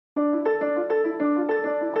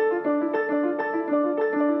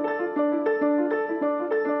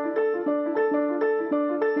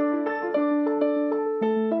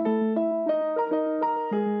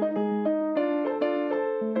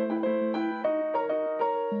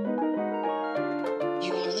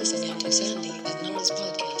Sandy and Nora's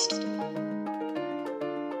podcast.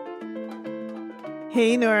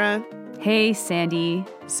 Hey, Nora. Hey, Sandy.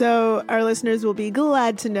 So our listeners will be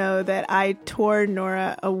glad to know that I tore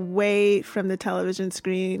Nora away from the television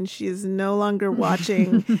screen. She is no longer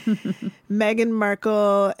watching Meghan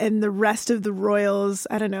Markle and the rest of the royals.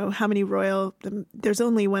 I don't know how many there's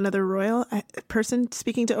only one other royal person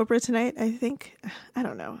speaking to Oprah tonight, I think. I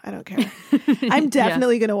don't know. I don't care. I'm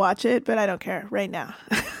definitely going to watch it, but I don't care right now.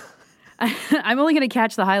 I'm only going to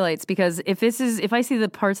catch the highlights because if I see the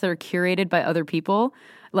parts that are curated by other people,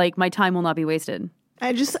 like my time will not be wasted.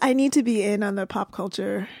 I need to be in on the pop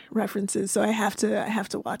culture references, so I have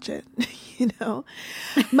to watch it,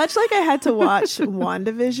 Much like I had to watch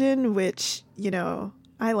WandaVision, which,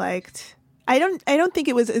 I liked. I don't think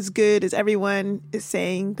it was as good as everyone is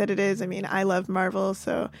saying that it is. I mean, I love Marvel,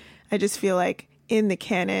 so I just feel like in the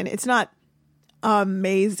canon, it's not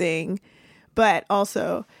amazing, but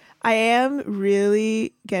also I am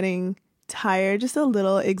really getting tired, just a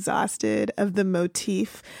little exhausted of the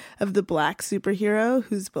motif of the black superhero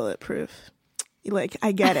who's bulletproof. Like,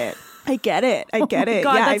 I get it. I get it. God, yeah,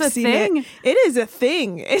 that's I've seen thing? it. It is a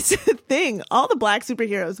thing. It's a thing. All the black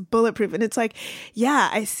superheroes bulletproof. And it's like,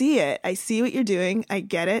 yeah, I see it. I see what you're doing. I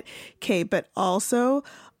get it. Okay, but also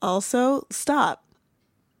stop.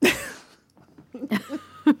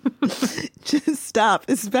 Just stop,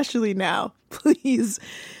 especially now. Please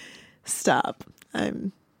stop.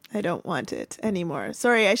 I don't want it anymore.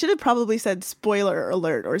 Sorry, I should have probably said spoiler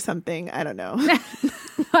alert or something. I don't know.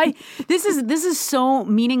 This is so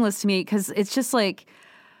meaningless to me because it's just like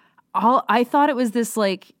I thought it was this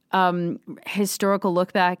like historical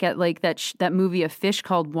look back at like that movie A Fish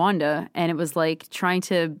Called Wanda, and it was like trying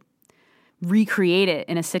to recreate it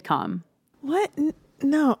in a sitcom. What?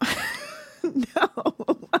 No.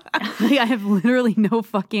 No. I have literally no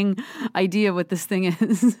fucking idea what this thing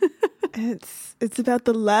is. It's about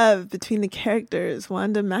the love between the characters,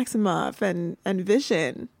 Wanda Maximoff and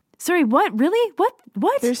Vision. Sorry, what? Really?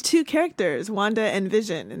 What? There's two characters, Wanda and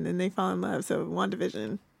Vision, and then they fall in love, so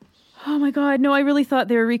WandaVision. Oh my God. No, I really thought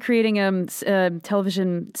they were recreating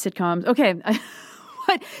television sitcoms. Okay.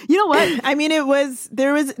 What? You know what? I mean,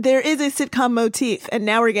 there is a sitcom motif, and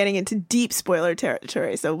now we're getting into deep spoiler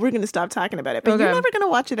territory, so we're going to stop talking about it. But You're never going to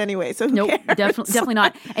watch it anyway, so who cares? Definitely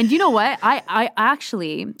not. And you know what? I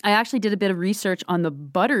actually did a bit of research on the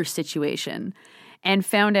butter situation, and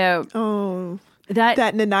found out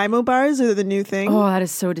that Nanaimo bars are the new thing. Oh, that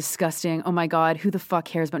is so disgusting. Oh my God, who the fuck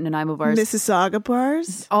cares about Nanaimo bars? Mississauga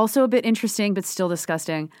bars, also a bit interesting, but still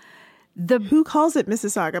disgusting. Who calls it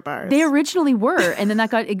Mississauga bars? They originally were, and then that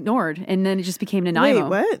got ignored, and then it just became Nanaimo.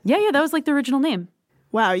 Wait, what? Yeah, that was like the original name.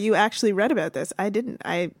 Wow, you actually read about this. I didn't.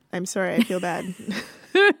 I'm sorry, I feel bad.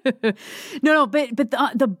 No, but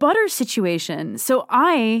the butter situation. So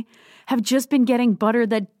I have just been getting butter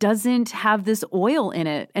that doesn't have this oil in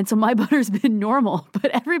it, and so my butter's been normal,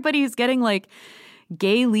 but everybody's getting like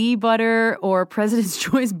Gay Lee butter or President's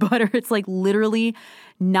Choice butter. It's like literally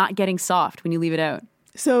not getting soft when you leave it out.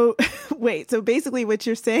 So wait, so basically what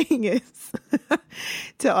you're saying is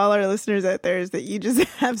to all our listeners out there is that you just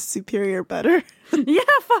have superior butter. Yeah,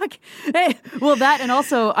 fuck. Hey, well, that, and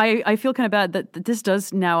also I feel kind of bad that this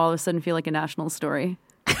does now all of a sudden feel like a national story.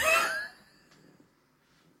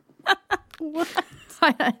 What?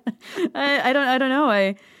 I don't know.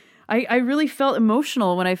 I really felt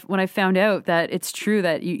emotional when I found out that it's true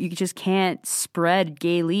that you just can't spread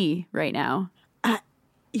Gay Lee right now.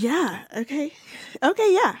 Yeah. Okay.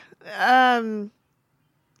 Yeah.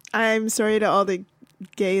 I'm sorry to all the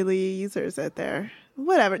Gay Lee users out there.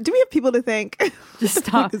 Whatever. Do we have people to thank? Just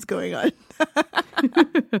stop. What is going on?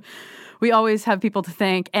 We always have people to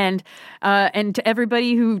thank, and to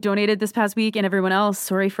everybody who donated this past week and everyone else.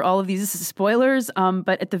 Sorry for all of these spoilers.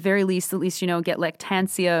 But at the very least, get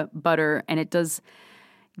Lactantia butter, and it does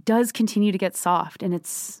continue to get soft, and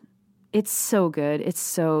it's so good. It's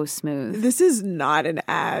so smooth. This is not an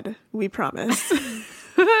ad, we promise.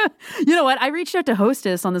 You know what? I reached out to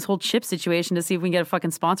Hostess on this whole chip situation to see if we can get a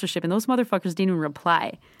fucking sponsorship, and those motherfuckers didn't even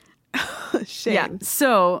reply. Shame. Yeah.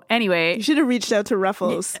 So anyway, you should have reached out to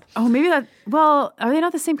Ruffles. Oh, maybe that. Well, are they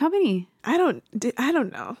not the same company? I don't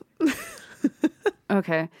know.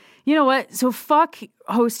 Okay. You know what? So fuck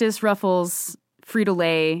Hostess, Ruffles,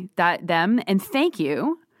 Frito-Lay, them, and thank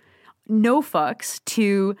you. No fucks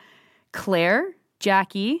to Claire,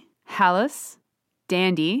 Jackie, Hallis,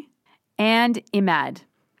 Dandy, and Imad.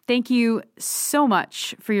 Thank you so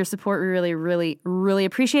much for your support. We really, really, really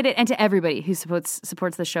appreciate it. And to everybody who supports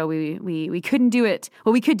the show, we couldn't do it.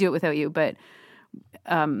 Well, we could do it without you, but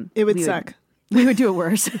it would suck. We would do it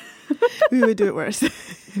worse. We would do it worse.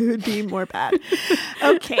 It would be more bad.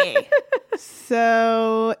 Okay.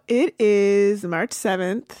 So it is March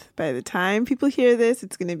 7th. By the time people hear this,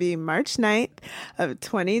 it's going to be March 9th of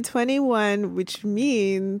 2021, which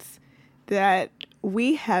means that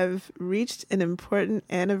we have reached an important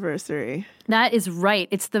anniversary. That is right.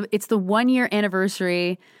 It's the 1 year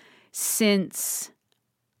anniversary since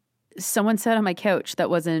someone sat on my couch that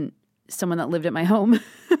wasn't someone that lived at my home.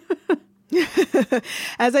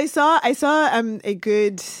 As I saw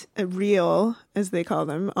a reel, as they call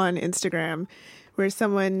them, on Instagram, where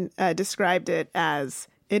someone described it as,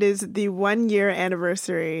 it is the 1 year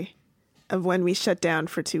anniversary of when we shut down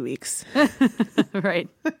for 2 weeks. Right.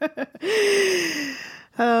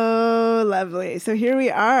 Oh, lovely. So here we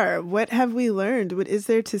are. What have we learned? What is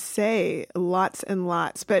there to say? Lots and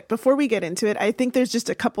lots. But before we get into it, I think there's just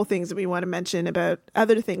a couple things that we want to mention about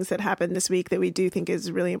other things that happened this week that we do think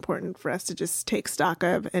is really important for us to just take stock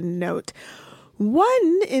of and note.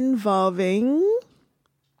 One involving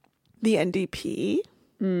the NDP,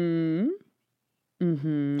 Jeremy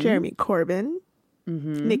Corbyn,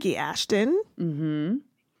 Nikki Ashton,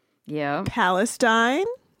 Yeah. Palestine,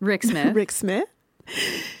 Rick Smith. Rick Smith.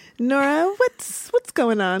 Nora, what's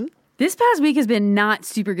going on? This past week has been not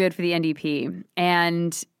super good for the NDP.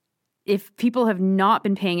 And if people have not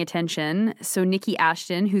been paying attention, so Nikki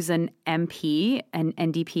Ashton, who's an MP, an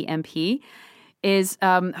NDP MP, is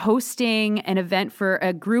hosting an event for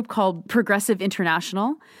a group called Progressive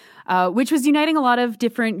International, which was uniting a lot of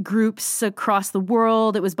different groups across the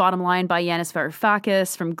world. It was bottom line by Yanis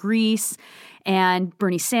Varoufakis from Greece, and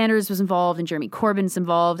Bernie Sanders was involved, and Jeremy Corbyn's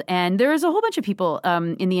involved, and there is a whole bunch of people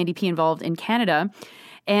in the NDP involved in Canada.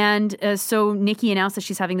 And so Nikki announced that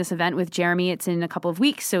she's having this event with Jeremy. It's in a couple of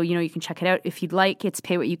weeks, so you can check it out if you'd like. It's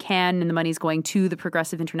pay what you can, and the money's going to the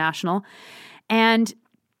Progressive International. And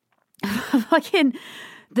fucking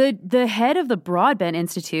the head of the Broadbent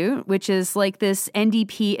Institute, which is like this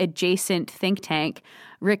NDP adjacent think tank,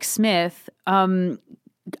 Rick Smith,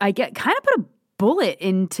 I get kind of put a bullet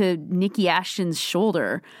into Nikki Ashton's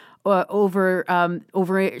shoulder over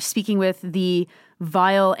speaking with the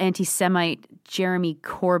vile anti-Semite Jeremy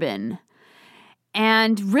Corbyn.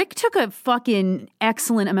 And Rick took a fucking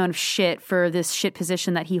excellent amount of shit for this shit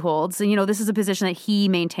position that he holds. And, this is a position that he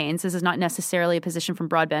maintains. This is not necessarily a position from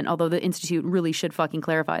Broadbent, although the Institute really should fucking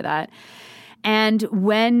clarify that. And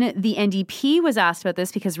when the NDP was asked about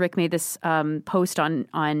this, because Rick made this post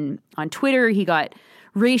on Twitter, he got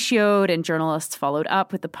ratioed and journalists followed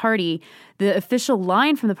up with the party. The official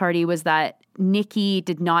line from the party was that Nikki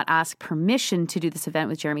did not ask permission to do this event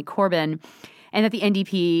with Jeremy Corbyn, and that the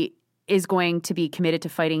NDP is going to be committed to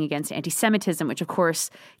fighting against anti-Semitism, which of course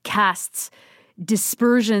casts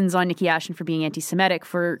dispersions on Nikki Ashton for being anti-Semitic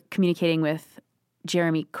for communicating with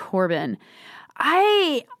Jeremy Corbyn.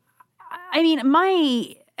 I mean,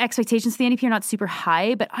 my expectations for the NDP are not super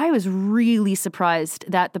high, but I was really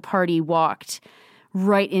surprised that the party walked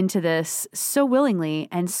right into this so willingly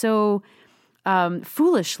and so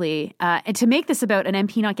foolishly, and to make this about an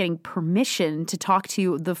MP not getting permission to talk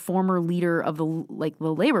to the former leader of the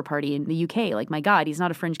Labour Party in the UK. Like, my God, he's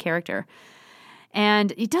not a fringe character.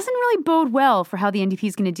 And it doesn't really bode well for how the NDP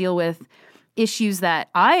is going to deal with issues that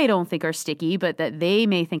I don't think are sticky, but that they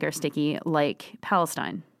may think are sticky, like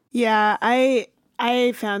Palestine. Yeah, I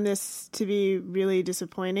found this to be really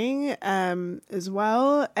disappointing as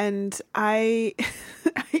well. And I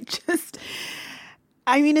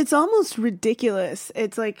mean, it's almost ridiculous.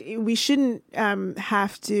 It's like we shouldn't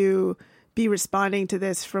have to be responding to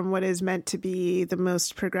this from what is meant to be the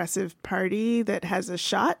most progressive party that has a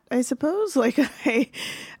shot, I suppose. Like,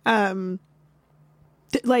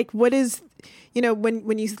 what is,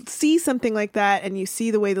 when you see something like that and you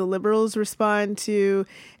see the way the Liberals respond to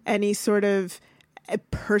any sort of a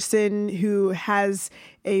person who has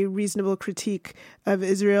a reasonable critique of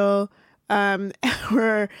Israel, and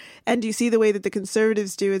you see the way that the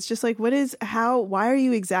Conservatives do, it's just like, why are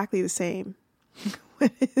you exactly the same?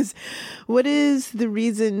 What is the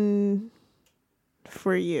reason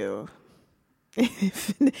for you?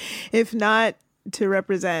 If not to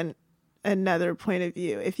represent another point of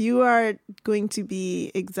view, if you are going to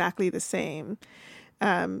be exactly the same,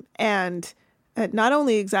 and not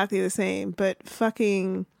only exactly the same, but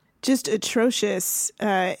fucking just atrocious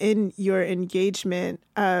in your engagement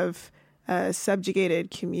of subjugated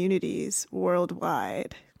communities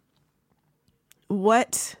worldwide.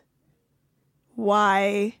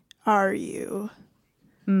 Why are you?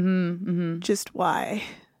 Just why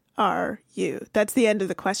are you? That's the end of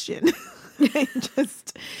the question. It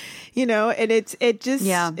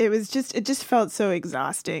just felt so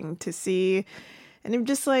exhausting to see. And I'm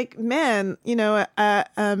just like, man,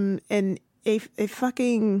 and a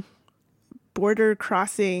fucking border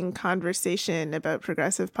crossing conversation about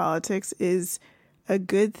progressive politics is a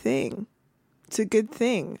good thing. It's a good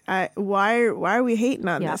thing. Why are we hating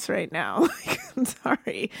on this right now? Like, I'm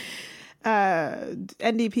sorry.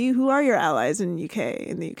 NDP, who are your allies in the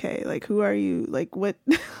UK? Like, who are you? Like,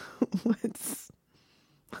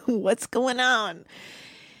 what's going on?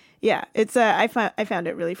 Yeah, it's I found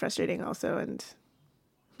it really frustrating also, and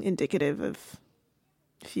indicative of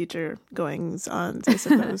future goings-ons, I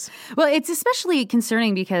suppose. Well, it's especially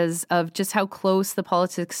concerning because of just how close the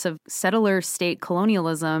politics of settler state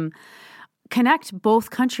colonialism connect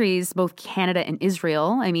both countries, both Canada and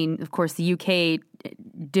Israel. I mean, of course, the UK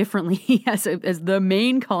differently as the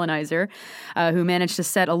main colonizer who managed to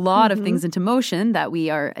set a lot of things into motion that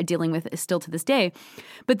we are dealing with still to this day.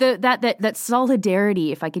 But that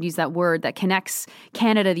solidarity, if I could use that word, that connects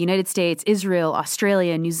Canada, the United States, Israel,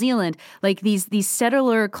 Australia, New Zealand, like these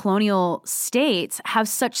settler colonial states have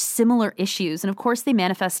such similar issues. And of course, they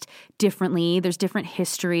manifest differently. There's different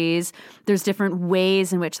histories. There's different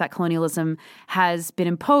ways in which that colonialism has been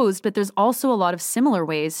imposed, but there's also a lot of similar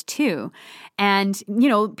ways too. And, you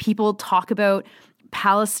know, people talk about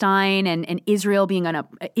Palestine and Israel being an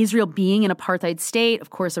apartheid state, of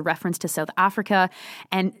course, a reference to South Africa,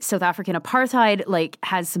 and South African apartheid like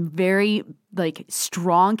has some very like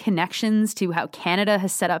strong connections to how Canada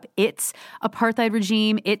has set up its apartheid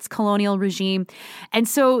regime, its colonial regime. And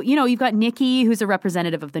so, you know, you've got Nikki, who's a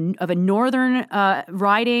representative of a northern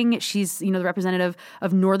riding. She's, you know, the representative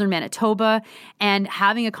of northern Manitoba, and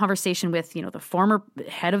having a conversation with, you know, the former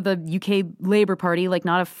head of the UK Labour Party, like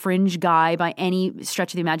not a fringe guy by any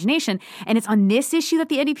stretch of the imagination. And it's on this issue that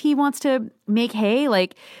the NDP wants to make hay,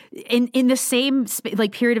 like in the same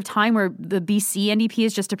like period of time where the BC NDP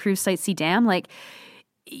has just approved Site C Dam. Like,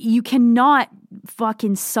 you cannot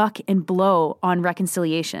fucking suck and blow on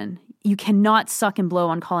reconciliation. You cannot suck and blow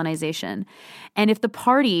on colonization. And if the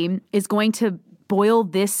party is going to boil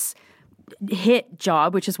this hit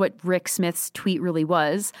job, which is what Rick Smith's tweet really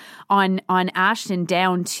was, on Ashton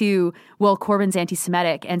down to, well, Corbyn's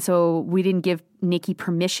anti-Semitic, and so we didn't give Nikki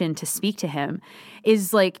permission to speak to him,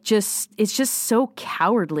 is like it's just so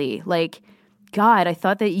cowardly. Like, God, I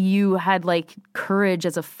thought that you had like courage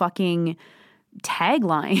as a fucking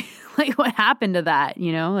tagline. Like, what happened to that?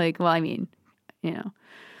 You know, like, well, I mean, you know,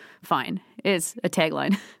 fine. It's a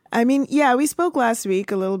tagline. I mean, yeah, we spoke last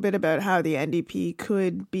week a little bit about how the NDP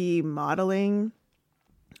could be modeling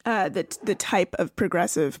the type of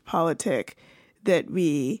progressive politic that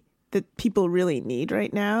people really need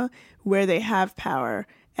right now, where they have power.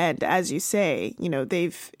 And as you say, you know,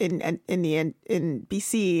 they've in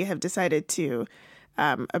BC have decided to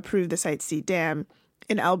approve the Site C Dam.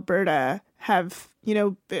 In Alberta, have, you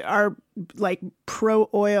know, are like pro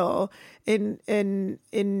oil in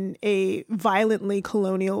a violently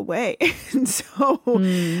colonial way. And so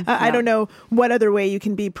I don't know what other way you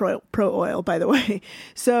can be pro oil, by the way.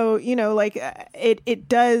 So, you know, like it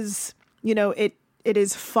does, you know, it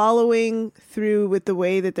is following through with the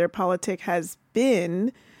way that their politic has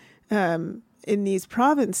been in these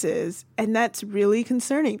provinces. And that's really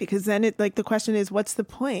concerning, because then the question is, what's the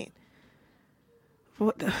point?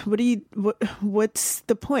 What's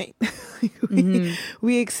the point?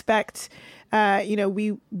 We expect, you know,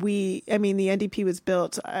 I mean, the NDP was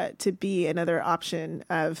built to be another option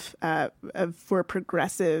for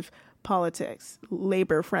progressive politics,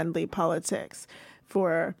 labor-friendly politics,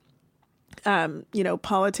 for, you know,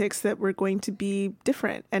 politics that were going to be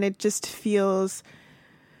different. And it just feels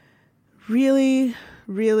really,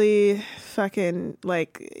 really fucking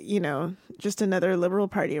like, you know, just another liberal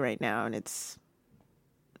party right now. And it's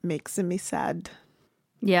makes me sad.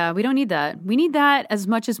 Yeah, we don't need that. We need that as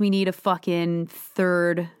much as we need a fucking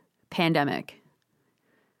third pandemic.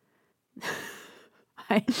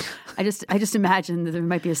 I just imagine that there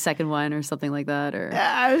might be a second one or something like that. Or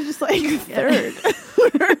I was just like, third.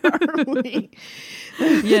 Where are we?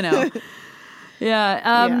 You know.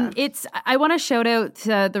 Yeah. I want to shout out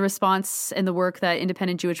the response and the work that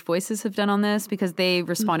Independent Jewish Voices have done on this, because they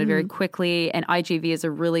responded very quickly. And IJV is a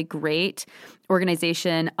really great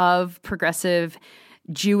organization of progressive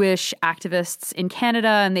Jewish activists in Canada.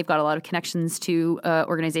 And they've got a lot of connections to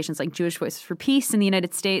organizations like Jewish Voices for Peace in the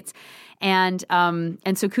United States. And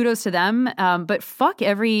so kudos to them. But fuck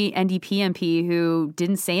every NDP MP who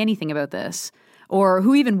didn't say anything about this. Or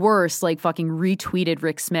who, even worse, like fucking retweeted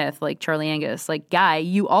Rick Smith, like Charlie Angus. Like, guy,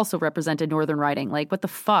 you also represented Northern Riding. Like, what the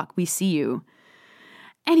fuck? We see you.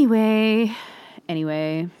 Anyways.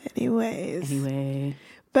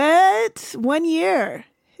 But 1 year.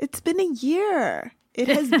 It's been a year. It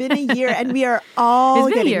has been a year, and we are all It's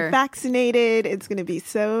been a getting year. vaccinated. It's going to be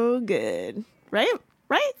so good. Right?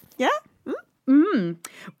 Right? Yeah?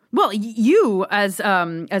 Well, you as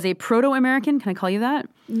a proto-American, can I call you that?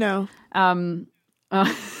 No.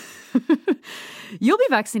 You'll be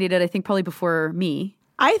vaccinated, I think, probably before me.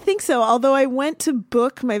 I think so. Although I went to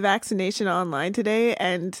book my vaccination online today,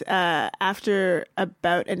 and after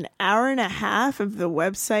about an hour and a half of the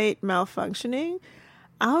website malfunctioning,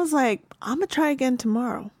 I was like, I'm going to try again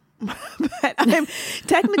tomorrow. But I'm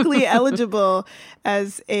technically eligible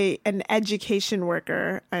as an education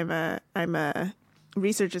worker. I'm a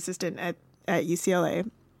research assistant at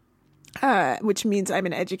UCLA, which means I'm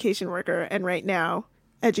an education worker. And right now,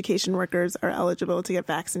 education workers are eligible to get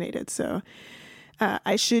vaccinated. So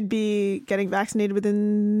I should be getting vaccinated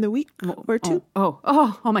within the week or two.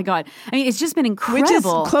 Oh my God. I mean, it's just been Which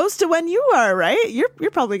incredible. is close to when you are, right?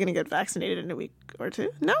 You're probably going to get vaccinated in a week or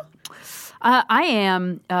two. No? I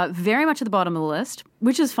am very much at the bottom of the list,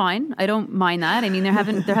 which is fine. I don't mind that. I mean, there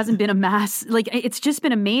hasn't been a mass, like, it's just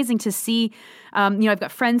been amazing to see. I've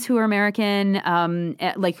got friends who are American,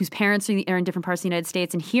 like whose parents are in different parts of the United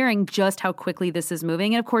States, and hearing just how quickly this is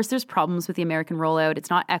moving. And of course, there's problems with the American rollout. It's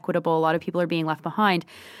not equitable. A lot of people are being left behind.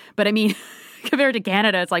 But I mean, compared to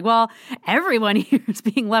Canada, it's like, well, everyone here is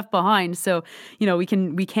being left behind. So, we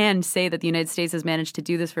can say that the United States has managed to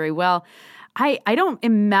do this very well. I don't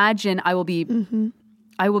imagine I will be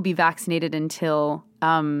vaccinated until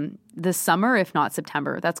the summer, if not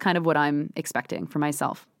September. That's kind of what I'm expecting for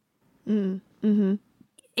myself. Mm-hmm.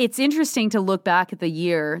 It's interesting to look back at the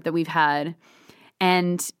year that we've had,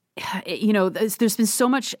 and there's been so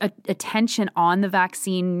much attention on the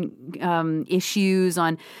vaccine issues,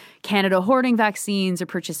 on Canada hoarding vaccines or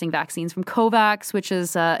purchasing vaccines from COVAX, which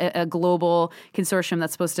is a global consortium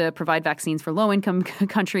that's supposed to provide vaccines for low-income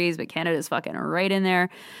countries, but Canada's fucking right in there.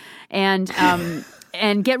 And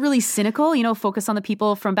get really cynical, focus on the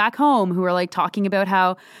people from back home who are like talking about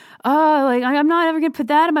how, I'm not ever going to put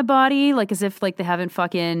that in my body, like as if like they haven't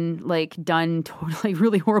fucking like done totally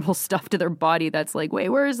really horrible stuff to their body that's like way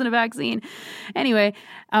worse than a vaccine. Anyway,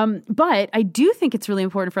 but I do think it's really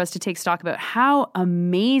important for us to take stock about how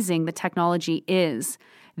amazing the technology is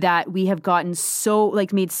that we have gotten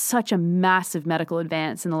made such a massive medical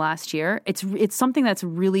advance in the last year. It's something that's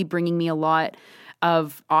really bringing me a lot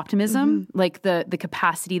of optimism, like the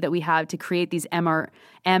capacity that we have to create these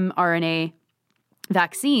mRNA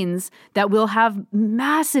vaccines that will have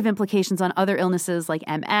massive implications on other illnesses like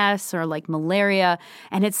MS or like malaria.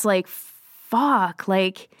 And it's like, fuck,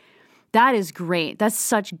 like that is great. That is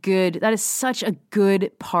such a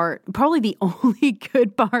good part, probably the only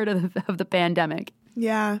good part of the pandemic.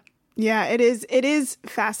 Yeah. Yeah, it is. It is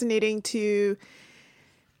fascinating to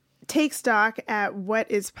take stock at what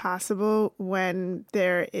is possible when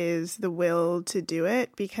there is the will to do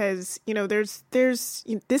it, because there's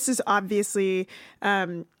this is obviously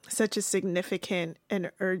such a significant and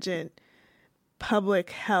urgent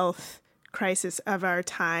public health crisis of our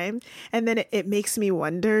time, and then it makes me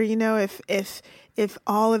wonder, if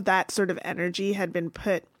all of that sort of energy had been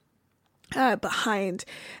put behind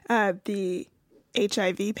the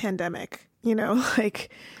HIV pandemic. Like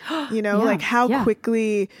how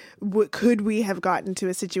quickly could we have gotten to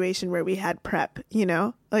a situation where we had PrEP,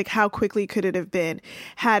 like how quickly could it have been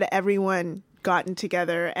had everyone gotten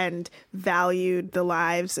together and valued the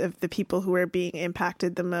lives of the people who are being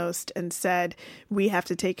impacted the most and said, we have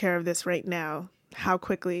to take care of this right now. How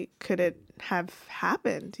quickly could it have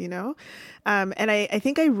happened, And I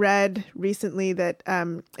think I read recently that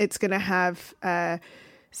it's going to have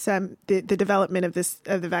the development of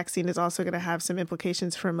the vaccine is also going to have some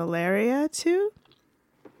implications for malaria too.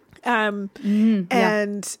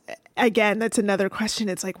 And again, that's another question.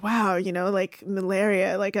 It's like, wow, like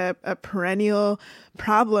malaria, like a perennial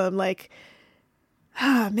problem. Like,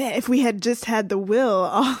 man, if we had just had the will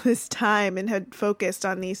all this time and had focused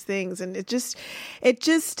on these things, and it just,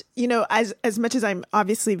 as much as I'm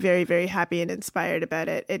obviously very, very happy and inspired about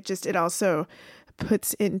it, it also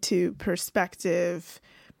puts into perspective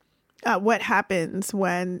what happens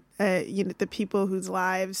when the people whose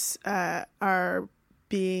lives are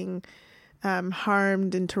being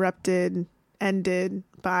harmed, interrupted, ended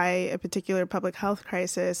by a particular public health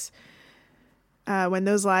crisis, when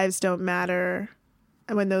those lives don't matter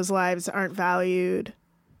and when those lives aren't valued,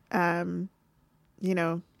 we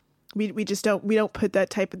don't put the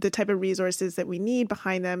type of resources that we need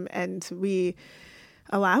behind them, and we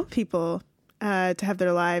allow people to have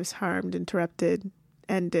their lives harmed, interrupted,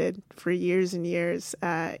 ended for years and years,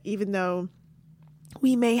 even though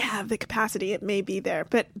we may have the capacity, it may be there.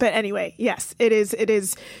 But anyway, yes, it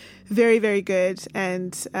is very, very good.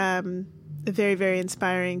 And very, very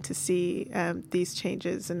inspiring to see these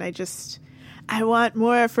changes. And I want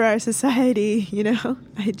more for our society,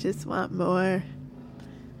 I just want more.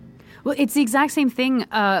 Well, it's the exact same thing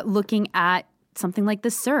looking at something like the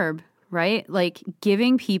CERB, right? Like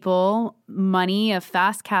giving people money, a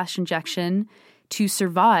fast cash injection to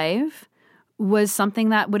survive was something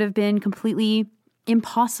that would have been completely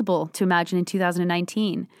impossible to imagine in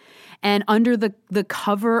 2019. And under the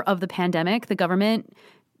cover of the pandemic, the government,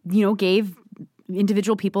 gave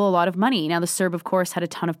individual people a lot of money. Now, the CERB, of course, had a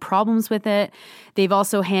ton of problems with it. They've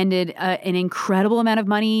also handed an incredible amount of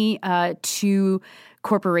money to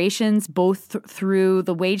corporations, both through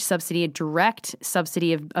the wage subsidy, a direct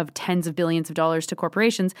subsidy of tens of billions of dollars to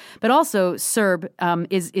corporations, but also CERB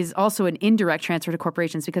is also an indirect transfer to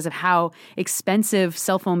corporations because of how expensive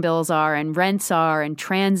cell phone bills are and rents are and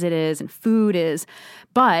transit is and food is.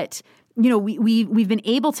 But we've been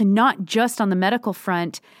able to not just on the medical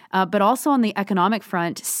front, but also on the economic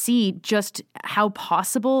front, see just how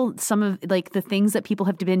possible some of like the things that people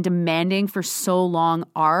have been demanding for so long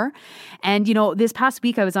are. And, this past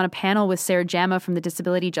week I was on a panel with Sarah Jama from the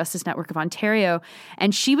Disability Justice Network of Ontario,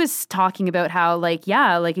 and she was talking about how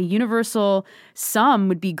a universal sum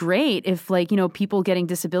would be great if people getting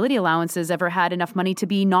disability allowances ever had enough money to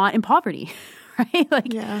be not in poverty.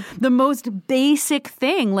 Right? The most basic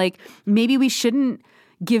thing, maybe we shouldn't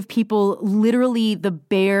give people literally the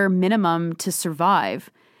bare minimum to survive.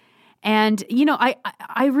 And,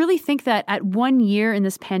 I really think that at 1 year in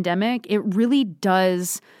this pandemic, it really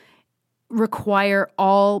does require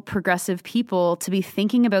all progressive people to be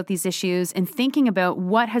thinking about these issues and thinking about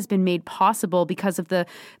what has been made possible because of the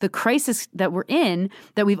crisis that we're in,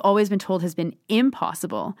 that we've always been told has been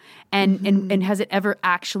impossible. And has it ever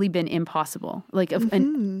actually been impossible?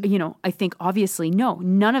 And I think obviously no,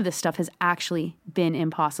 none of this stuff has actually been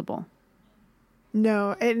impossible.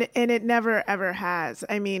 No, and it never, ever has.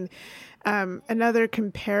 I mean, another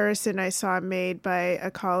comparison I saw made by a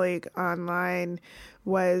colleague online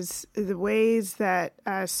was the ways that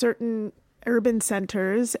certain urban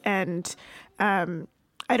centers, and I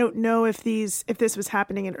don't know if this was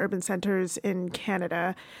happening in urban centers in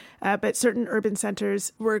Canada, but certain urban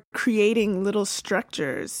centers were creating little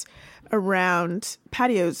structures around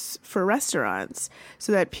patios for restaurants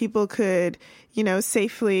so that people could,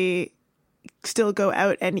 safely still go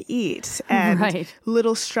out and eat, and right.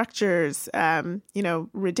 Little structures,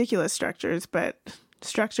 ridiculous structures, but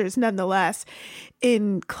structures nonetheless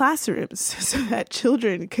in classrooms so that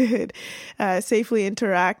children could safely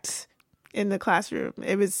interact in the classroom.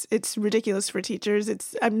 It's ridiculous for teachers.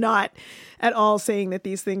 I'm not at all saying that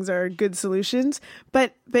these things are good solutions,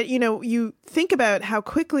 but you think about how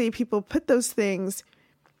quickly people put those things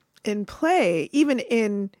in play, even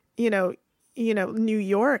in, New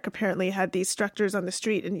York apparently had these structures on the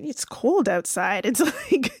street, and it's cold outside. It's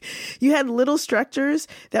like you had little structures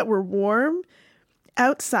that were warm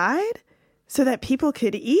outside so that people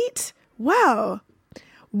could eat. Wow.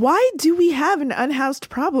 Why do we have an unhoused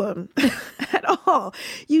problem at all?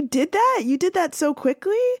 You did that? You did that so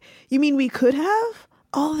quickly? You mean we could have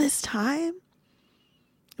all this time?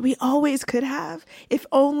 We always could have. If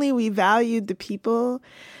only we valued the people.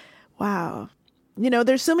 Wow.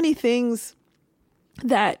 There's so many things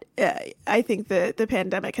that I think the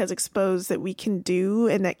pandemic has exposed that we can do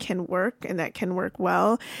and that can work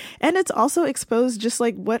well. And it's also exposed just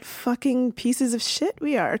what fucking pieces of shit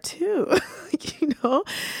we are too.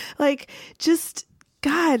 Just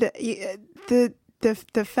God,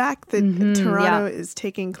 the fact that Toronto is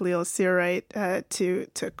taking Khalil Searwright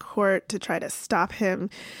to court to try to stop him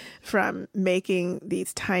from making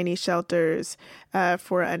these tiny shelters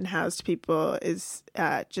for unhoused people is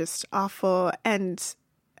just awful. And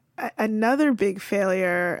another big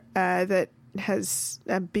failure that has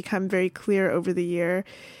become very clear over the year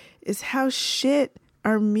is how shit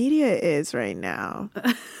our media is right now.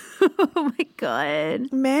 Oh my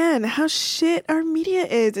God. Man, how shit our media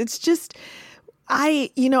is. It's just...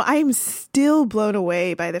 I'm still blown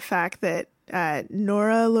away by the fact that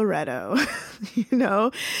Nora Loretto,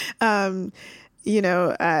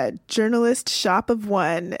 journalist shop of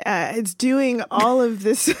one, is doing all of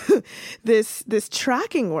this this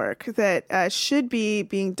tracking work that should be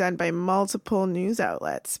being done by multiple news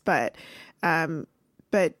outlets, but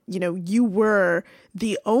you were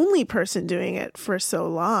the only person doing it for so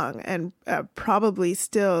long, and probably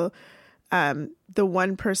still the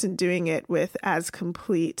one person doing it with as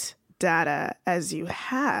complete data as you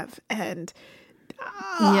have. And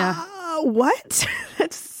what?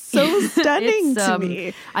 That's so stunning It's, to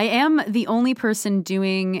me. I am the only person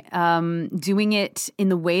doing it in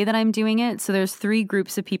the way that I'm doing it. So there's 3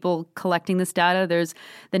 groups of people collecting this data. There's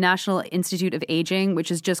the National Institute of Aging,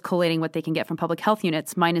 which is just collating what they can get from public health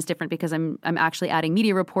units. Mine is different because I'm actually adding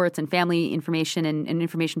media reports and family information and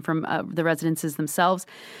information from the residences themselves.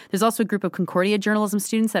 There's also a group of Concordia journalism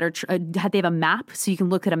students that are they have a map, so you can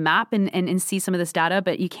look at a map and see some of this data,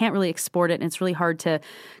 but you can't really export it, and it's really hard to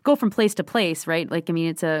go from place to place, right? Like, I mean,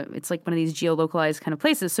 it's like one of these geolocalized kind of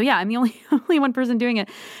places. So yeah, I'm the only one person doing it.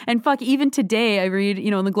 And fuck, even today I read,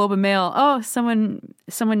 in the Globe and Mail, oh,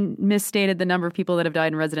 someone misstated the number of people that have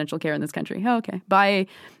died in residential care in this country. Oh, okay. By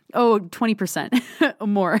 20%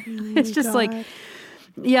 more. It's just like,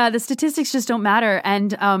 yeah, the statistics just don't matter.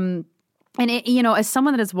 And it, as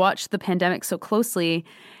someone that has watched the pandemic so closely,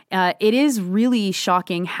 it is really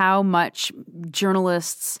shocking how much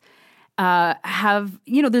journalists have,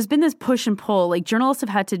 there's been this push and pull. Like, journalists have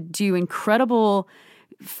had to do incredible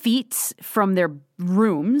feats from their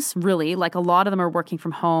rooms, really. Like, a lot of them are working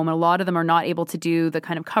from home, and a lot of them are not able to do the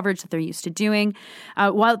kind of coverage that they're used to doing.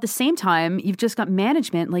 While at the same time, you've just got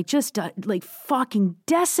management like fucking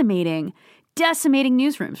decimating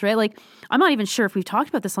newsrooms, right? Like, I'm not even sure if we've talked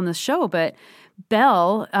about this on this show, but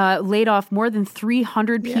Bell laid off more than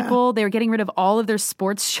 300 people. Yeah. They were getting rid of all of their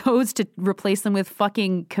sports shows to replace them with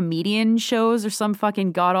fucking comedian shows or some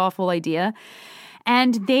fucking god-awful idea.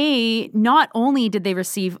 And they, not only did they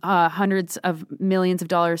receive hundreds of millions of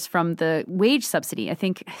dollars from the wage subsidy, I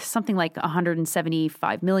think something like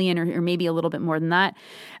 175 million or maybe a little bit more than that,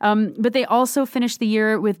 but they also finished the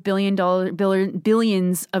year with billions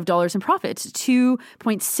of dollars in profits,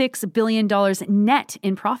 $2.6 billion net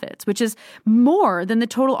in profits, which is more than the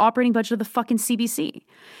total operating budget of the fucking CBC.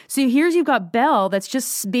 So you've got Bell that's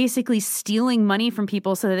just basically stealing money from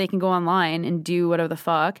people so that they can go online and do whatever the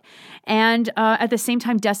fuck. And at the same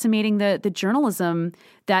time decimating the journalism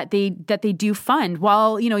that they do fund,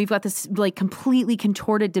 while you've got this like completely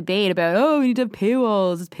contorted debate about, oh, we need to have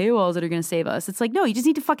paywalls. It's paywalls that are going to save us. It's like, no, you just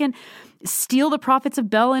need to fucking steal the profits of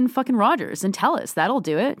Bell and fucking Rogers and tell us. That'll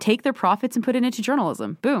do it. Take their profits and put it into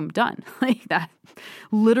journalism. Boom, done. Like that.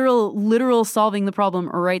 Literal solving the problem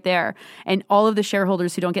right there. And all of the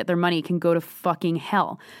shareholders who don't get their money can go to fucking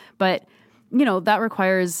hell. But that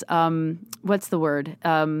requires, what's the word?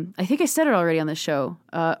 I think I said it already on this show.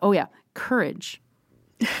 Courage.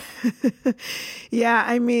 Yeah,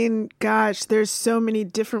 I mean, gosh, there's so many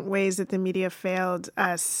different ways that the media failed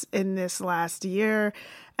us in this last year.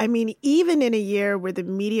 I mean, even in a year where the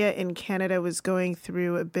media in Canada was going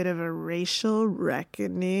through a bit of a racial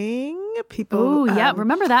reckoning, people... Oh, yeah.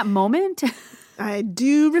 Remember that moment? I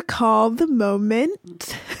do recall the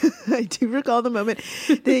moment. That,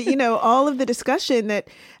 all of the discussion that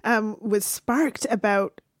was sparked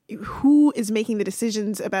about who is making the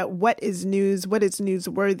decisions about what is news, what is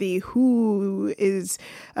newsworthy, who is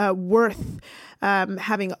worth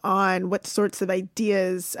having on, what sorts of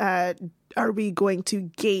ideas are we going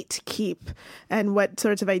to gatekeep, and what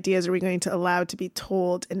sorts of ideas are we going to allow to be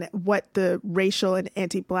told, and what the racial and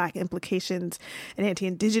anti-Black implications and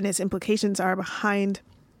anti-Indigenous implications are behind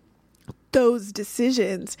those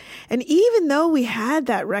decisions. And even though we had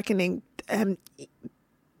that reckoning,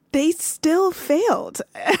 they still failed.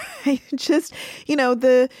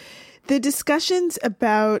 The discussions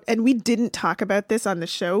about, and we didn't talk about this on the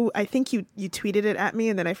show. I think you tweeted it at me,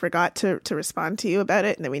 and then I forgot to respond to you about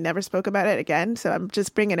it, and then we never spoke about it again. So I'm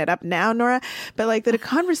just bringing it up now, Nora. But like the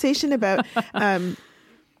conversation about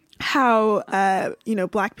how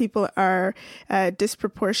Black people are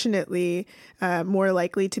disproportionately more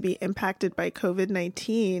likely to be impacted by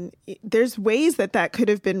COVID-19. There's ways that could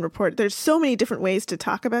have been reported. There's so many different ways to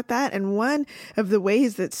talk about that. And one of the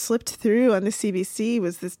ways that slipped through on the CBC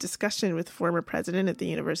was this discussion with former president at the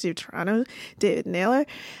University of Toronto, David Naylor,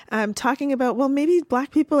 talking about, well, maybe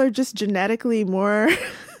Black people are just genetically more...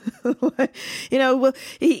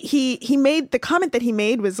 he made the comment that he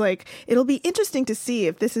made was like, it'll be interesting to see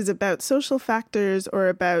if this is about social factors or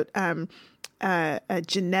about a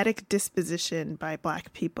genetic disposition by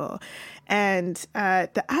Black people. And I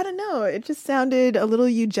don't know, it just sounded a little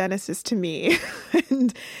eugenicist to me.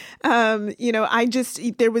 And,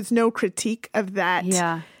 there was no critique of that.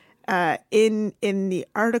 Yeah. In the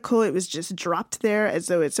article, it was just dropped there as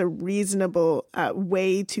though it's a reasonable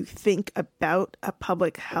way to think about a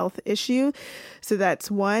public health issue. So that's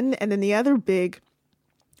one. And then the other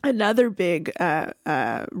another big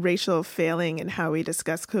racial failing in how we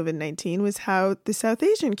discussed COVID-19 was how the South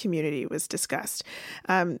Asian community was discussed.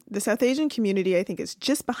 The South Asian community, I think, is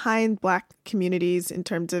just behind Black communities in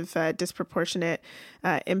terms of disproportionate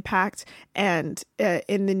impact. And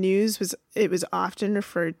in the news was it was often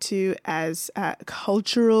referred to as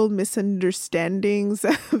cultural misunderstandings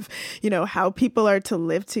of, how people are to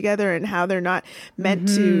live together and how they're not meant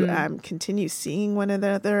to continue seeing one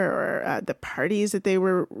another, or the parties that they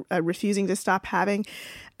were refusing to stop having,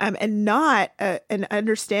 and not an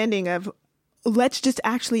understanding of, let's just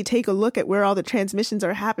actually take a look at where all the transmissions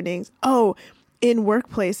are happening. Oh, in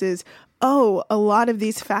workplaces. Oh, a lot of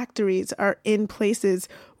these factories are in places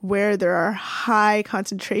where there are high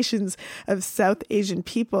concentrations of South Asian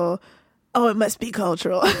people. Oh, it must be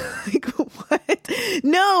cultural. Like, what?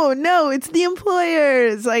 No, it's the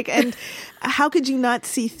employers. Like, and how could you not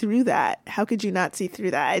see through that? How could you not see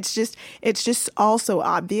through that? It's just also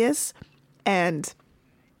obvious, and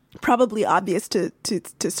probably obvious to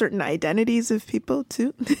certain identities of people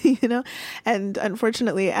too, and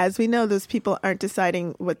unfortunately, as we know, those people aren't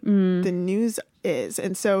deciding what the news is.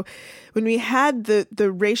 And so when we had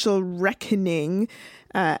the racial reckoning,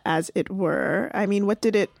 as it were, I mean, what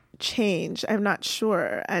did it change? I'm not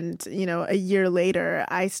sure. And, a year later,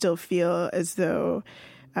 I still feel as though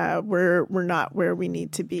we're not where we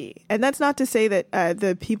need to be. And that's not to say that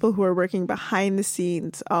the people who are working behind the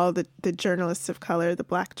scenes, all the journalists of color, the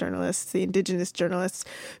Black journalists, the Indigenous journalists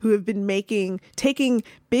who have been taking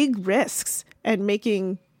big risks and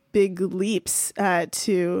making big leaps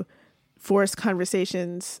to force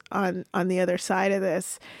conversations on the other side of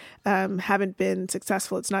this, haven't been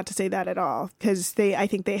successful. It's not to say that at all, because I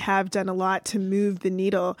think they have done a lot to move the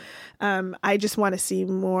needle. I just want to see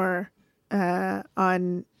more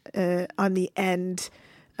on the end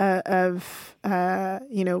of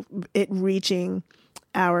it reaching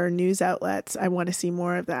our news outlets. I want to see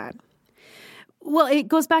more of that. Well, it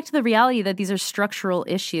goes back to the reality that these are structural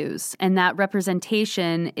issues, and that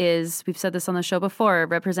representation is, we've said this on the show before,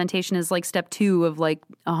 representation is like step 2 of like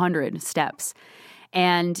 100 steps.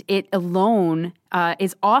 And it alone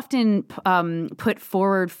is often put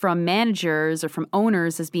forward from managers or from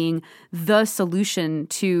owners as being the solution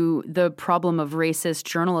to the problem of racist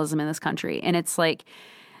journalism in this country. And it's like,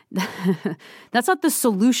 that's not the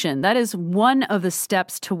solution. That is one of the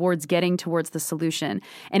steps towards getting towards the solution.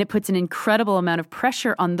 And it puts an incredible amount of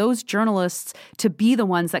pressure on those journalists to be the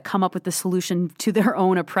ones that come up with the solution to their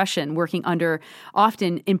own oppression, working under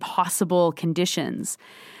often impossible conditions.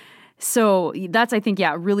 So that's, I think,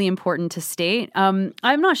 really important to state. I'm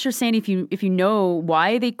not sure, Sandy, if you know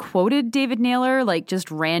why they quoted David Naylor, like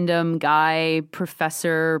just random guy,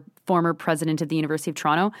 professor, former president of the University of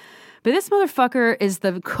Toronto. But this motherfucker is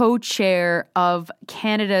the co-chair of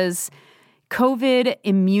Canada's COVID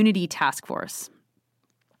Immunity Task Force.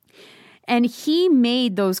 And he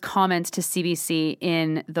made those comments to CBC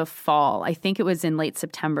in the fall. I think it was in late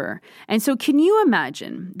September. And so can you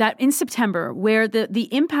imagine that in September, where the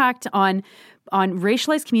impact on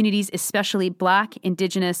racialized communities, especially Black,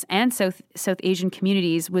 Indigenous, and South Asian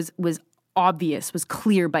communities was obvious, was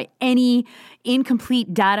clear by any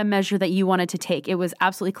incomplete data measure that you wanted to take. It was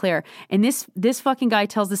absolutely clear. And this fucking guy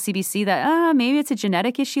tells the CBC that maybe it's a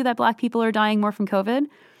genetic issue that Black people are dying more from COVID.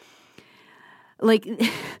 Like,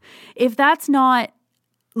 if that's not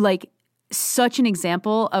like such an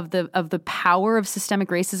example of the power of systemic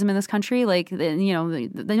racism in this country, like,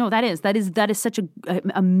 that is such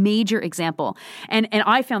a major example. And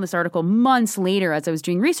I found this article months later as I was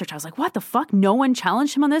doing research. I was like, what the fuck? No one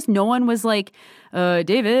challenged him on this. No one was like,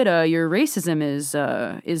 David, your racism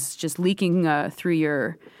is just leaking through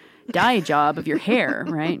your dye job of your hair,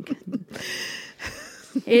 right?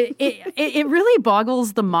 It really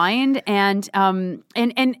boggles the mind, and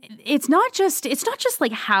it's not just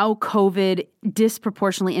like how COVID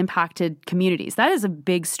disproportionately impacted communities. That is a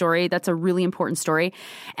big story. That's a really important story,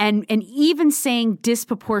 and even saying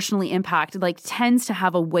disproportionately impacted like tends to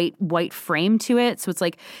have a white frame to it. So it's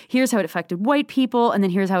like, here's how it affected white people, and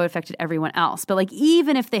then here's how it affected everyone else. But like,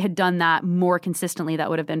 even if they had done that more consistently, that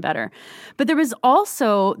would have been better. But there was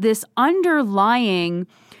also this underlying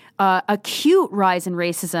acute rise in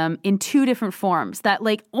racism in 2 different forms that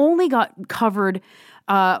like only got covered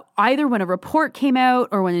either when a report came out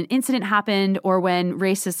or when an incident happened or when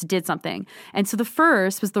racists did something. And so the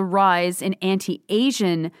first was the rise in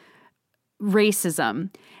anti-Asian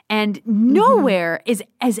racism. And nowhere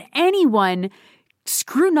has anyone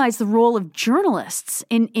scrutinized the role of journalists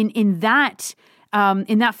in that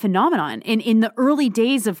in that phenomenon. In the early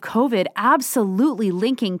days of COVID, absolutely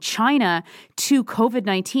linking China to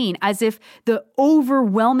COVID-19 as if the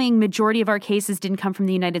overwhelming majority of our cases didn't come from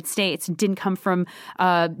the United States, didn't come from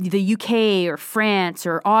the UK or France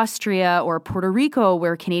or Austria or Puerto Rico,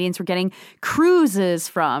 where Canadians were getting cruises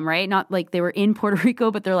from, right? Not like they were in Puerto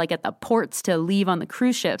Rico, but they're like at the ports to leave on the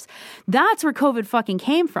cruise ships. That's where COVID fucking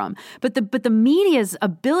came from. But the media's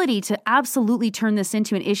ability to absolutely turn this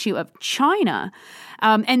into an issue of China,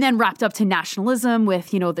 and then wrapped up to nationalism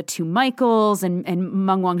with, you know, the two Michaels and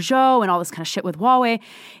Meng Wanzhou and all this kind of shit with Huawei,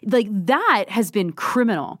 like that has been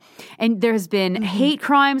criminal. And there has been hate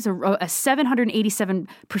crimes, a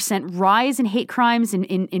 787% rise in hate crimes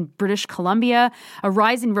in British Columbia, a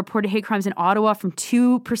rise in reported hate crimes in Ottawa from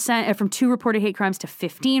 2%, from 2 reported hate crimes to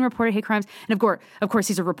 15 reported hate crimes. And of course,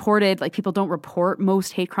 these are reported. Like, people don't report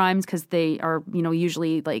most hate crimes because they are, you know,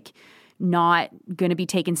 usually like not going to be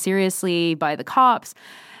taken seriously by the cops.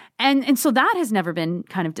 And so that has never been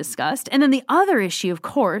kind of discussed. And then the other issue, of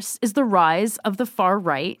course, is the rise of the far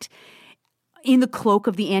right in the cloak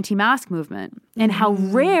of the anti-mask movement, and how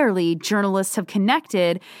rarely journalists have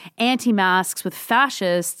connected anti-masks with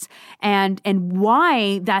fascists, and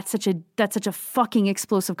why that's such a fucking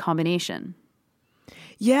explosive combination.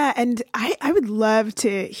 Yeah, and I would love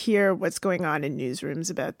to hear what's going on in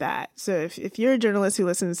newsrooms about that. So if you're a journalist who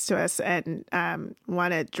listens to us and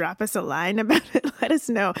want to drop us a line about it, let us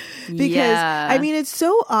know. Because, I mean, it's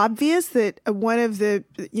so obvious that one of the,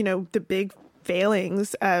 you know, the big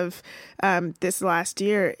failings of this last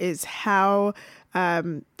year is how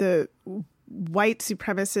the white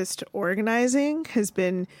supremacist organizing has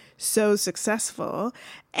been so successful.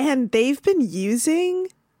 And they've been using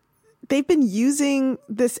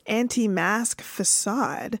this anti-mask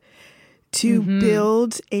facade to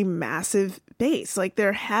build a massive base. Like,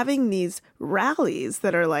 they're having these rallies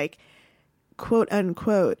that are like, quote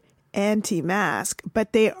unquote, anti-mask,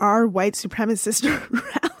 but they are white supremacist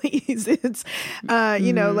rallies. It's,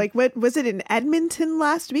 you know, like, what was it in Edmonton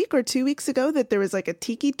last week or 2 weeks ago that there was like a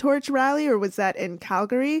tiki torch rally, or was that in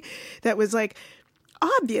Calgary? That was like,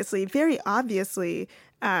 obviously, very obviously,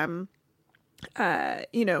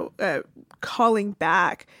 calling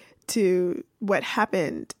back to what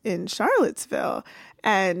happened in Charlottesville.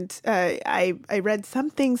 And I read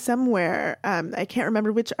something somewhere, I can't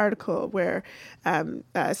remember which article, where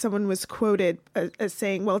someone was quoted as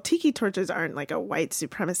saying, well, tiki torches aren't like a white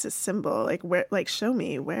supremacist symbol. Like, where, like, show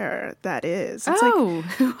me where that is. It's like,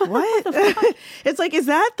 what? It's like, is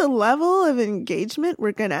that the level of engagement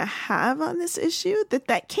we're going to have on this issue?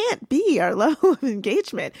 That can't be our level of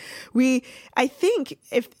engagement. I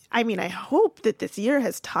hope that this year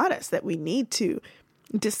has taught us that we need to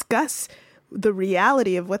discuss the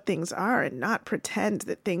reality of what things are and not pretend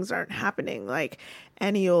that things aren't happening like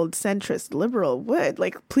any old centrist liberal would.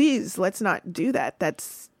 Like, please, let's not do that.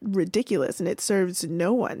 That's ridiculous, and it serves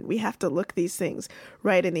no one. We have to look these things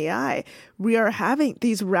right in the eye.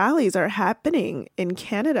 These rallies are happening in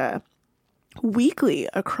Canada weekly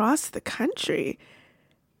across the country,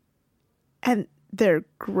 and they're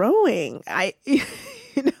growing.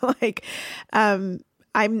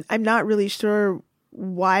 I'm not really sure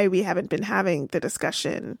why we haven't been having the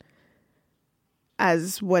discussion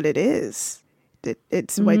as what it is.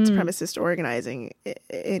 It's white supremacist organizing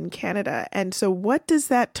in Canada. And so what does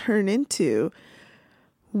that turn into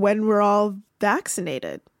when we're all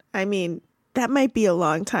vaccinated? I mean, that might be a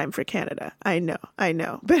long time for Canada. I know.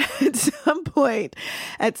 But at some point,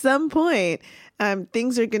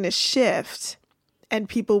 things are going to shift, and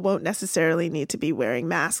people won't necessarily need to be wearing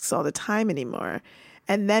masks all the time anymore.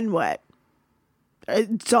 And then what?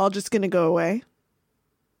 It's all just going to go away?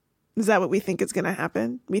 Is that what we think is going to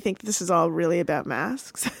happen? We think this is all really about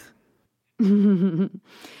masks?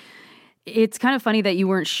 It's kind of funny that you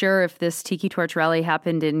weren't sure if this Tiki Torch rally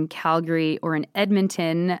happened in Calgary or in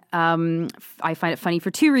Edmonton. I find it funny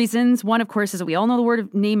for 2 reasons. One, of course, is that we all know the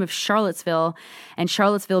name of Charlottesville, and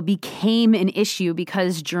Charlottesville became an issue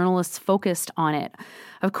because journalists focused on it.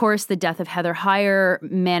 Of course, the death of Heather Heyer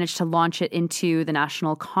managed to launch it into the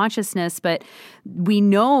national consciousness, but we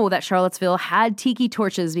know that Charlottesville had tiki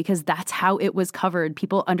torches because that's how it was covered.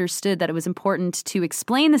 People understood that it was important to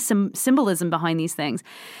explain the symbolism behind these things.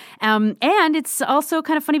 And it's also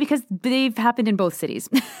kind of funny because they've happened in both cities.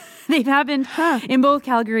 They've happened in both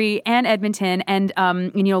Calgary and Edmonton. And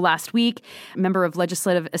last week, a member of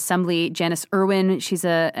Legislative Assembly, Janice Irwin, she's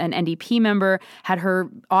an NDP member, had her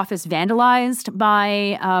office vandalized by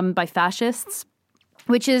fascists,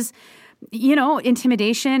 which is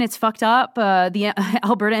intimidation. It's fucked up. The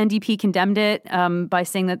Alberta NDP condemned it by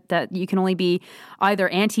saying that you can only be either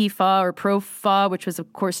anti-Fa or pro-Fa, which was,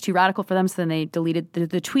 of course, too radical for them. So then they deleted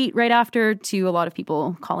the tweet right after, to a lot of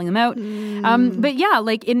people calling them out. But yeah,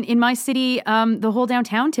 like in my city, the whole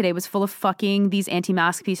downtown today was full of fucking these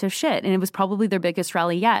anti-mask piece of shit. And it was probably their biggest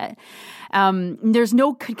rally yet. There's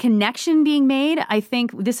no connection being made. I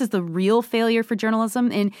think this is the real failure for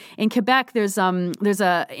journalism. In Quebec,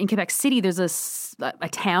 in Quebec City, there's a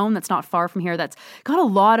town that's not far from here that's got a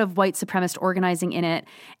lot of white supremacist organizing in it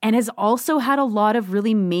and has also had a lot of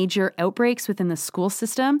really major outbreaks within the school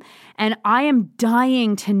system. And I am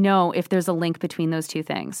dying to know if there's a link between those two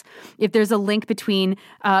things. If there's a link between,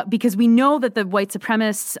 because we know that the white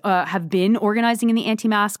supremacists have been organizing in the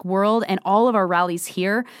anti-mask world, and all of our rallies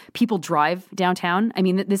here, people drive downtown. I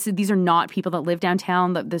mean, these are not people that live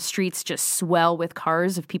downtown. The streets just swell with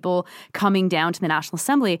cars of people coming down to the National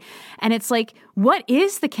Assembly. And it's like, what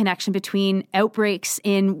is the connection between outbreaks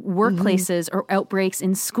in workplaces or outbreaks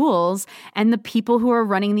in schools and the people who are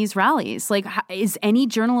running these rallies? Like, is any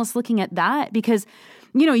journalist looking at that? Because,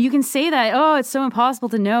 you can say that, oh, it's so impossible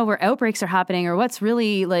to know where outbreaks are happening, or what's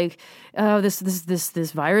really like, oh, this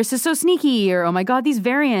virus is so sneaky, or oh my God, these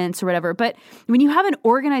variants or whatever. But when you have an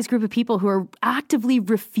organized group of people who are actively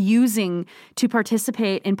refusing to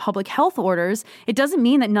participate in public health orders, it doesn't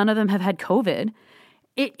mean that none of them have had COVID.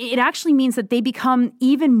 It actually means that they become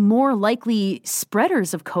even more likely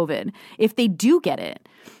spreaders of COVID if they do get it.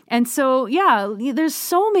 And so, yeah, there's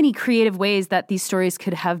so many creative ways that these stories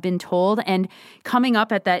could have been told. And coming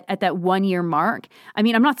up at that 1 year mark, I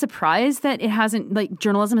mean, I'm not surprised that it hasn't, like,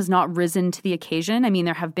 journalism has not risen to the occasion. I mean,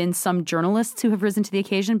 there have been some journalists who have risen to the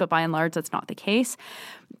occasion, but by and large, that's not the case.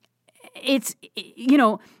 It's,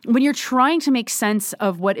 when you're trying to make sense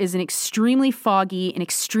of what is an extremely foggy and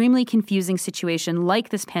extremely confusing situation like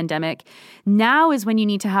this pandemic, now is when you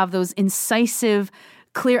need to have those incisive,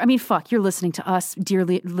 clear. I mean, fuck, you're listening to us, dear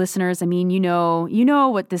listeners. I mean, you know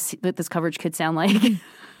what this coverage could sound like.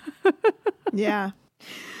 Yeah.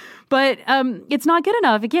 But it's not good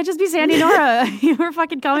enough. It can't just be Sandy and Nora. We're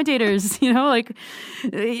fucking commentators, fuck.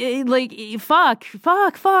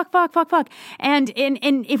 And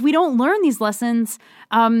if we don't learn these lessons,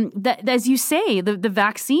 that, as you say, the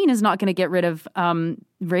vaccine is not going to get rid of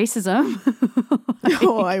racism.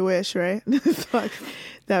 Oh, I wish, right? Fuck.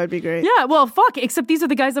 That would be great. Yeah, well, fuck, except these are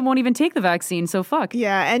the guys that won't even take the vaccine, so fuck.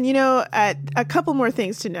 Yeah, and a couple more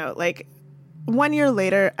things to note. Like, 1 year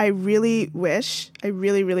later, I really wish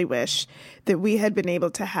that we had been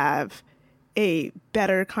able to have a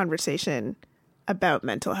better conversation about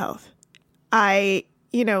mental health. The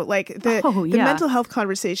mental health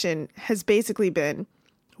conversation has basically been,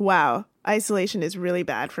 wow, isolation is really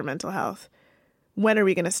bad for mental health. When are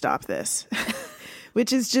we going to stop this?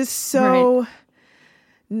 Which is just so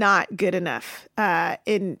not good enough.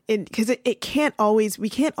 Because we can't always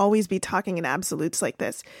be talking in absolutes like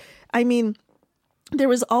this. I mean, there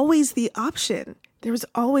was always the option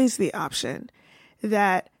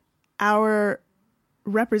that our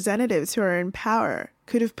representatives who are in power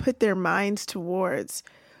could have put their minds towards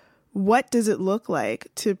what does it look like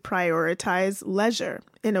to prioritize leisure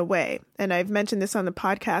in a way. And I've mentioned this on the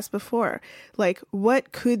podcast before. Like,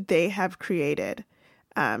 what could they have created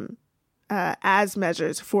as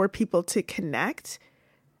measures for people to connect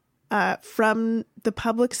from the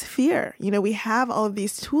public sphere? We have all of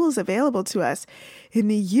these tools available to us in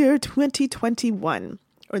the year 2021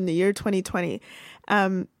 or in the year 2020.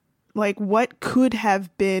 What could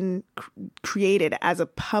have been created as a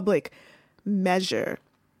public measure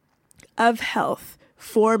of health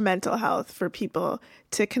for mental health for people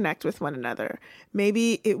to connect with one another?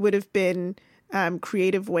 Maybe it would have been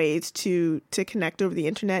creative ways to connect over the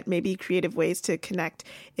internet, maybe creative ways to connect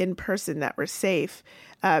in person that were safe,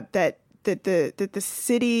 that the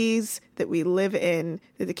cities that we live in,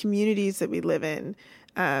 that the communities that we live in,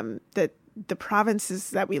 that the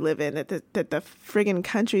provinces that we live in, that the friggin'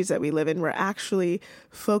 countries that we live in were actually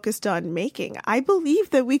focused on making. I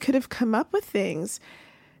believe that we could have come up with things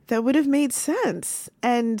that would have made sense.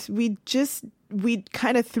 And we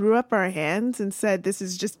kind of threw up our hands and said, this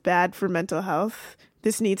is just bad for mental health.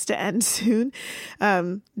 This needs to end soon.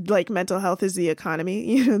 Mental health is the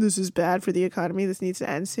economy. This is bad for the economy. This needs to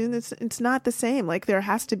end soon. It's not the same. Like, there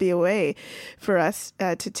has to be a way for us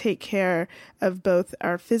to take care of both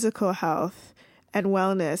our physical health and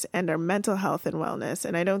wellness and our mental health and wellness.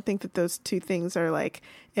 And I don't think that those two things are like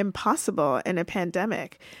impossible in a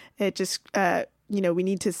pandemic. It just, we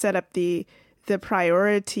need to set up the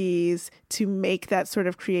priorities to make that sort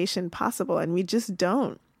of creation possible. And we just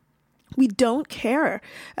don't. We don't care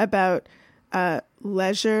about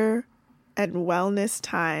leisure and wellness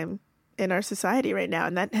time in our society right now.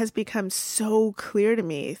 And that has become so clear to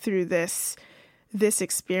me through this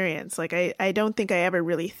experience. Like, I don't think I ever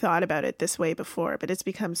really thought about it this way before, but it's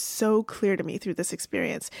become so clear to me through this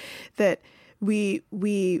experience that we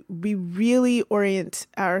really orient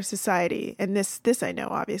our society, and this I know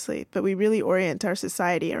obviously, but we really orient our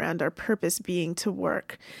society around our purpose being to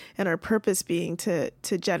work and our purpose being to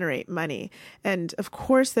generate money. And of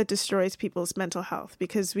course that destroys people's mental health,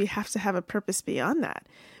 because we have to have a purpose beyond that.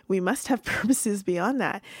 We must have purposes beyond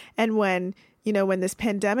that. And when this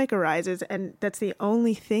pandemic arises and that's the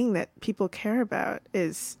only thing that people care about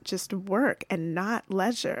is just work and not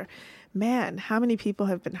leisure, man, how many people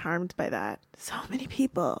have been harmed by that? So many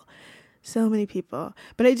people.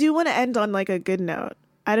 But I do want to end on like a good note.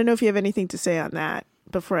 I don't know if you have anything to say on that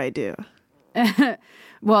before I do.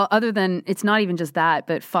 Well, other than it's not even just that,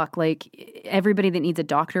 but fuck, like everybody that needs a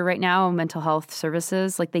doctor right now, mental health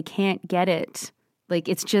services, like they can't get it. Like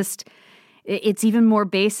it's even more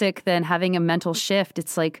basic than having a mental shift.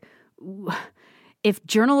 It's like, if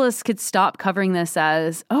journalists could stop covering this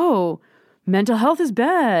as, oh, mental health is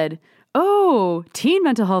bad. Oh, teen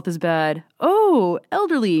mental health is bad. Oh,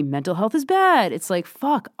 elderly mental health is bad. It's like,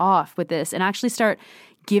 fuck off with this and actually start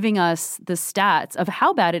giving us the stats of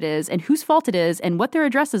how bad it is and whose fault it is and what their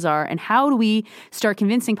addresses are and how do we start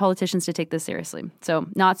convincing politicians to take this seriously. So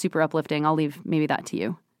not super uplifting. I'll leave maybe that to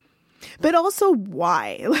you. But also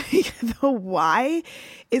why? Like the why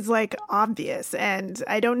is like obvious. And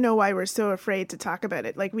I don't know why we're so afraid to talk about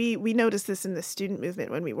it. Like we noticed this in the student movement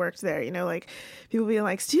when we worked there, like people being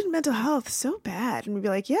like, student mental health, so bad. And we'd be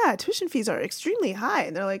like, yeah, tuition fees are extremely high.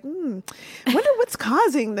 And they're like, wonder what's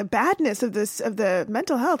causing the badness of the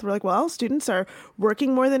mental health. We're like, well, students are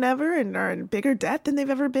working more than ever and are in bigger debt than they've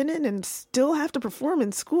ever been in and still have to perform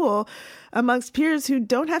in school amongst peers who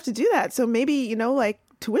don't have to do that. So maybe, like,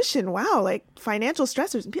 tuition, wow, like financial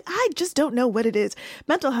stressors. I just don't know what it is.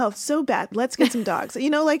 Mental health, so bad. Let's get some dogs.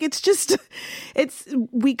 Like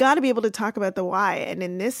we got to be able to talk about the why. And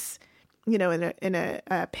in this, in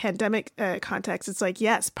a pandemic context, it's like,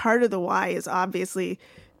 yes, part of the why is obviously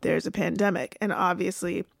there's a pandemic, and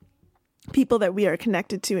obviously people that we are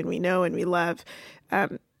connected to and we know and we love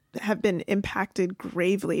have been impacted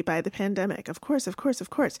gravely by the pandemic. Of course.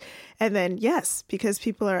 And then, yes, because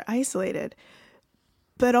people are isolated.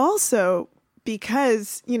 But also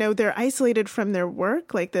because, they're isolated from their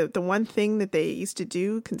work, like the one thing that they used to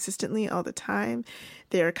do consistently all the time.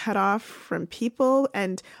 They're cut off from people.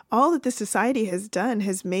 And all that the society has done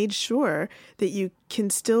has made sure that you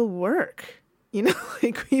can still work.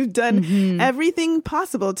 Like we've done everything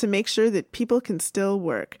possible to make sure that people can still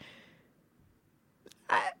work.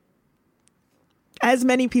 As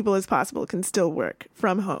many people as possible can still work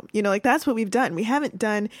from home. Like that's what we've done. We haven't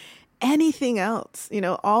done anything else,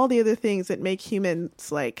 all the other things that make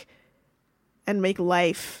humans and make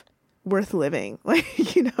life worth living. Like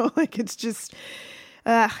it's just,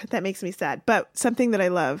 that makes me sad. But something that I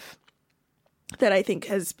love that I think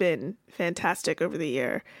has been fantastic over the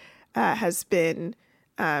year has been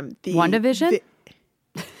the WandaVision?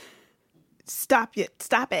 Stop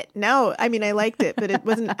it. No, I mean, I liked it, but it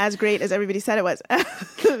wasn't as great as everybody said it was.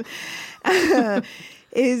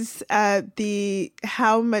 Is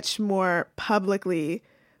how much more publicly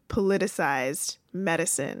politicized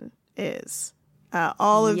medicine is.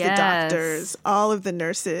 All of the doctors, all of the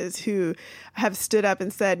nurses who have stood up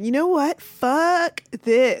and said, you know what, fuck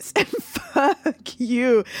this and fuck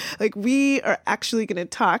you. Like we are actually going to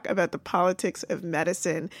talk about the politics of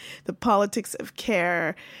medicine, the politics of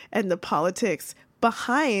care, and the politics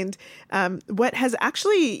behind what has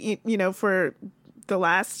actually,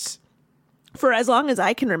 for as long as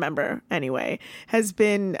I can remember anyway, has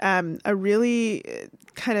been a really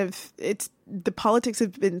the politics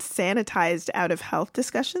have been sanitized out of health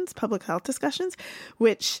discussions, public health discussions,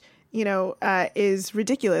 which, is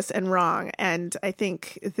ridiculous and wrong. And I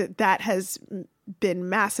think that has been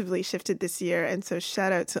massively shifted this year. And so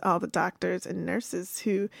shout out to all the doctors and nurses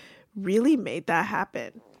who really made that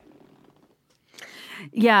happen.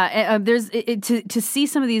 Yeah, to see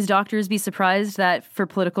some of these doctors be surprised that for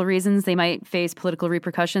political reasons they might face political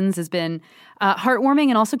repercussions has been heartwarming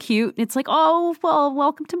and also cute. It's like, oh, well,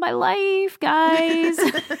 welcome to my life, guys.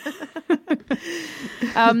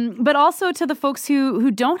 But also to the folks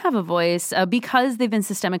who don't have a voice because they've been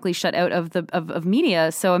systemically shut out of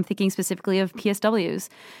media. So I'm thinking specifically of PSWs,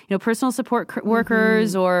 personal support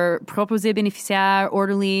workers or proposés bénéficiaires,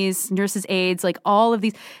 orderlies, nurses' aides, like all of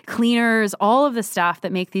these cleaners, all of the staff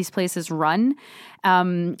that make these places run.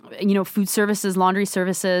 food services, laundry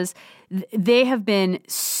services. They have been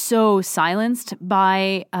so silenced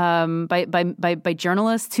by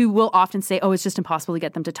journalists who will often say, "Oh, it's just impossible to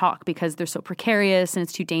get them to talk because they're so precarious and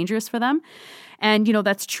it's too dangerous for them." And,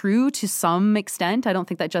 that's true to some extent. I don't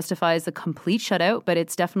think that justifies a complete shutout, but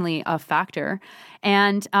it's definitely a factor.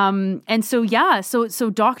 And so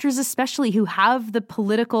doctors especially who have the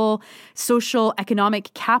political, social,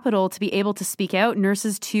 economic capital to be able to speak out,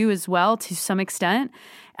 nurses too as well to some extent.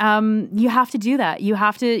 You have to do that. You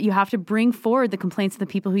have to bring forward the complaints of the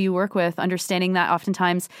people who you work with, understanding that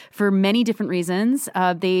oftentimes for many different reasons,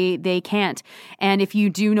 they can't. And if you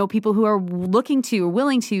do know people who are looking to or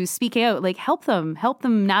willing to speak out, like help them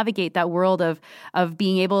navigate that world of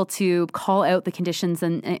being able to call out the conditions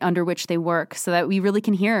under which they work, so that we really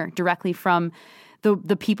can hear directly from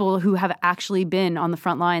the people who have actually been on the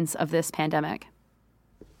front lines of this pandemic.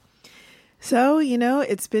 So,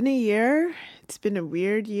 it's been a year. It's been a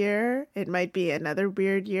weird year. It might be another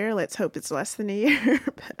weird year. Let's hope it's less than a year.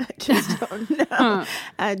 But I just don't know.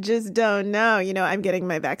 I just don't know. I'm getting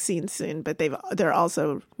my vaccine soon, but they're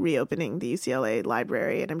also reopening the UCLA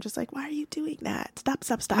library. And I'm just like, why are you doing that? Stop.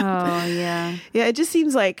 Oh, yeah. Yeah, it just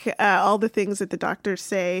seems like all the things that the doctors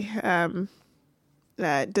say,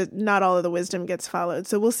 not all of the wisdom gets followed.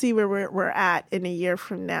 So we'll see where we're at in a year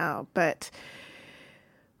from now. But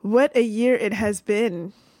what a year it has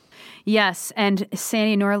been. Yes, and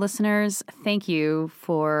Sandy and Nora listeners, thank you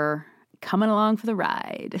for coming along for the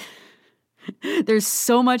ride. There's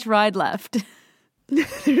so much ride left.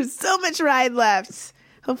 There's so much ride left.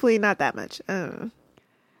 Hopefully not that much. No,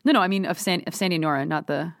 I mean of Sandy and Nora, not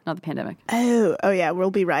the pandemic. Oh yeah, we'll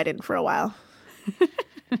be riding for a while.